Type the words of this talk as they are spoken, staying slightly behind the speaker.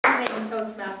morning,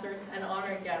 Toastmasters and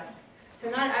honored guests.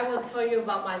 Tonight I will tell you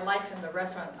about my life in the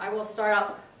restaurant. I will start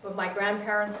out with my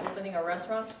grandparents opening a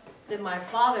restaurant, then my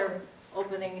father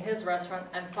opening his restaurant,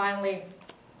 and finally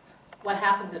what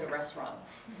happened to the restaurant.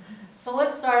 So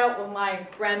let's start out with my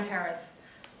grandparents.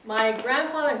 My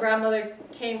grandfather and grandmother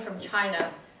came from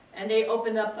China, and they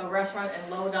opened up a restaurant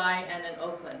in Lodi and in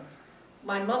Oakland.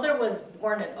 My mother was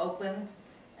born in Oakland,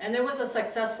 and it was a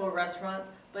successful restaurant,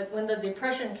 but when the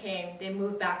Depression came, they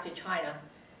moved back to China.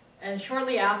 And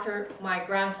shortly after, my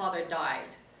grandfather died.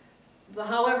 But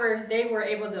however, they were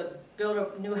able to build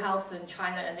a new house in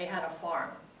China, and they had a farm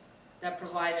that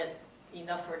provided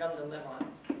enough for them to live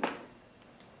on.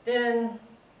 Then,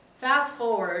 fast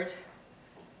forward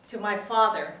to my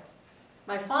father.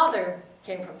 My father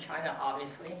came from China,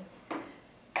 obviously,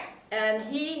 and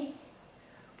he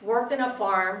worked in a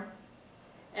farm,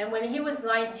 and when he was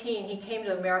 19, he came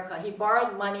to America. He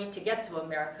borrowed money to get to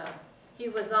America. He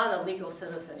was not a legal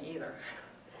citizen either.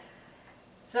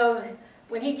 So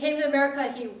when he came to America,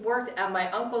 he worked at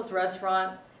my uncle's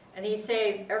restaurant, and he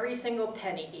saved every single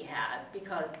penny he had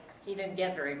because he didn't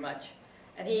get very much.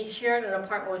 And he shared an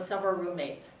apartment with several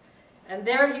roommates. And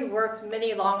there he worked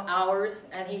many long hours,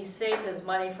 and he saved his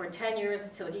money for 10 years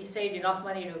until he saved enough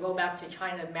money to go back to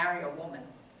China and marry a woman.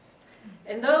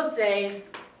 In those days,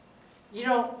 you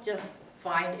don't just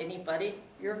find anybody.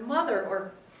 Your mother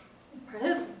or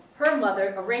her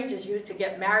mother arranges you to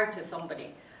get married to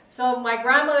somebody. So my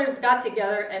grandmothers got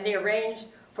together and they arranged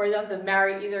for them to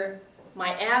marry either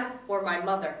my aunt or my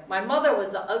mother. My mother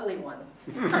was the ugly one.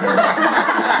 And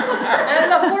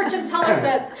the fortune teller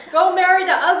said, go marry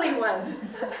the ugly one.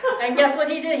 And guess what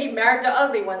he did? He married the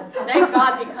ugly one. Thank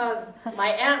God, because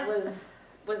my aunt was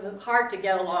hard to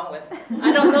get along with.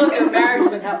 I don't know if their marriage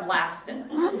would have lasted.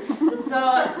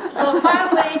 So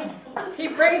finally, he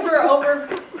brings her over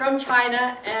from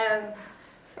China, and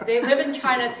they live in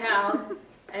Chinatown,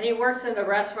 and he works in a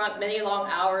restaurant many long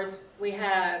hours.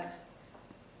 I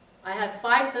had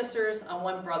 5 sisters and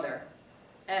 1 brother.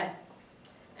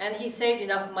 And he saved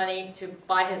enough money to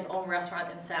buy his own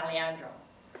restaurant in San Leandro.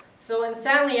 So in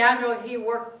San Leandro, he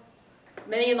worked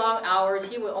many long hours.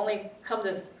 He would only come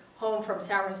home from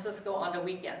San Francisco on the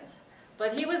weekends.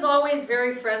 But he was always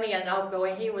very friendly and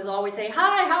outgoing. He would always say,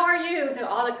 hi, how are you, to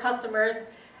all the customers.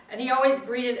 And he always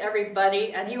greeted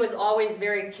everybody, and he was always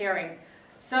very caring.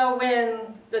 So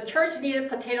when the church needed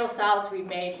potato salad to be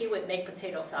made, he would make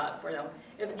potato salad for them.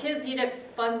 If kids needed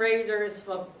fundraisers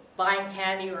for buying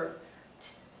candy or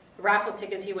raffle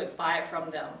tickets, he would buy it from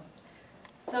them.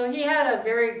 So he had a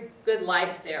very good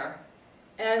life there.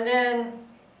 And then,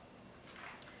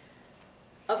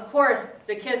 of course,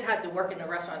 the kids had to work in the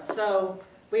restaurant. So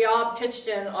we all pitched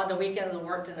in on the weekends and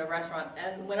worked in the restaurant.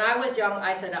 And when I was young,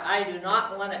 I said, I do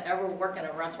not want to ever work in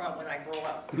a restaurant when I grow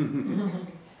up.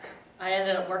 I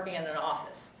ended up working in an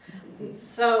office.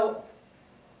 So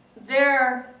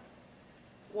there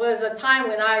was a time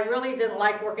when I really didn't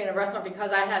like working in a restaurant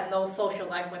because I had no social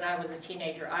life when I was a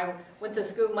teenager. I went to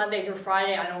school Monday through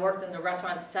Friday, and I worked in the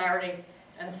restaurant Saturday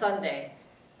and Sunday.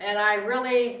 And I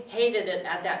really hated it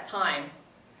at that time.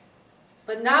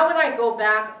 But now when I go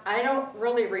back, I don't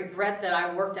really regret that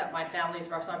I worked at my family's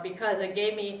restaurant because it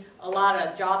gave me a lot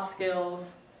of job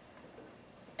skills,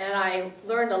 and I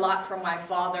learned a lot from my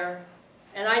father,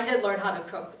 and I did learn how to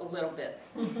cook a little bit.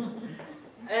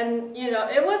 And, you know,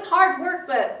 it was hard work,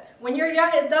 but when you're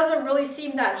young, it doesn't really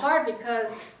seem that hard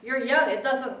because you're young. It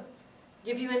doesn't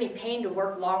give you any pain to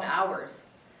work long hours.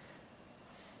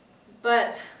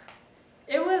 But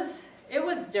it was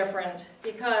different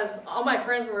because all my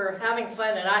friends were having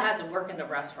fun and I had to work in the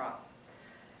restaurant.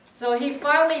 So he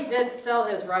finally did sell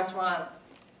his restaurant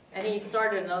and he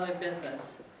started another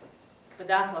business. But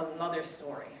that's another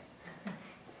story.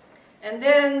 And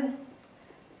then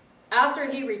after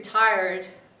he retired,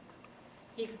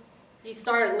 he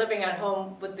started living at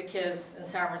home with the kids in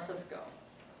San Francisco.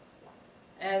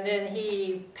 And then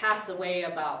he passed away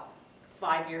about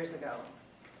 5 years ago.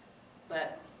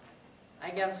 But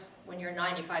I guess when you're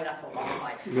 95, that's a long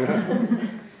life. Yeah.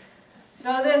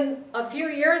 So then a few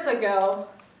years ago,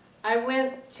 I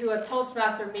went to a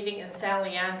Toastmaster meeting in San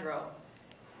Leandro.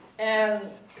 And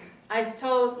I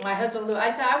told my husband Lou, I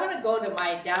said, I want to go to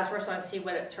my dad's restaurant and see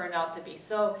what it turned out to be.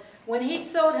 So when he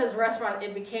sold his restaurant,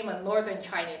 it became a Northern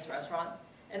Chinese restaurant.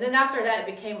 And then after that,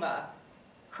 it became a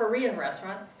Korean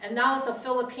restaurant. And now it's a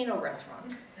Filipino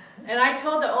restaurant. And I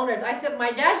told the owners, I said,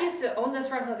 my dad used to own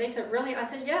this restaurant. They said, really? I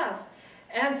said, yes.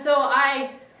 And so I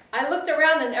looked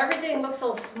around and everything looked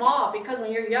so small because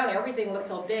when you're young, everything looks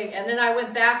so big. And then I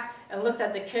went back and looked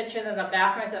at the kitchen and the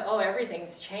bathroom. I said, oh,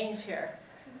 everything's changed here.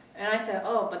 And I said,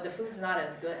 oh, but the food's not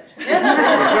as good.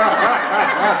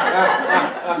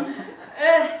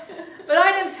 But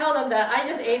I didn't tell them that. I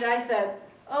just ate it. I said,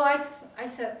 oh, I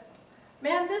said,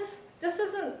 man, this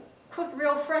isn't cooked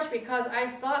real fresh because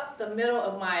I thought the middle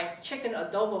of my chicken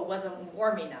adobo wasn't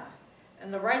warm enough.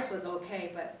 And the rice was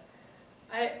okay, but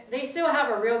they still have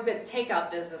a real good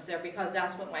takeout business there because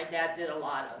that's what my dad did a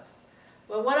lot of.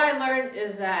 But what I learned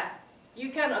is that you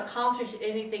can accomplish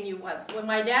anything you want. When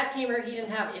my dad came here, he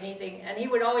didn't have anything, and he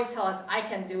would always tell us, I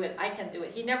can do it, I can do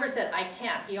it. He never said, I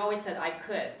can't. He always said, I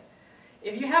could.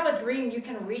 If you have a dream, you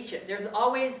can reach it. There's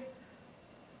always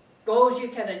goals you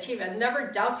can achieve, and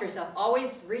never doubt yourself.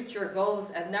 Always reach your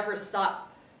goals and never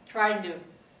stop trying to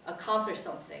accomplish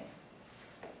something.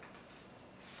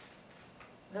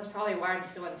 That's probably why I'm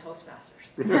still in Toastmasters.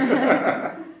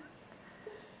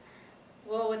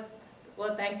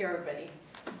 Well, thank you, everybody.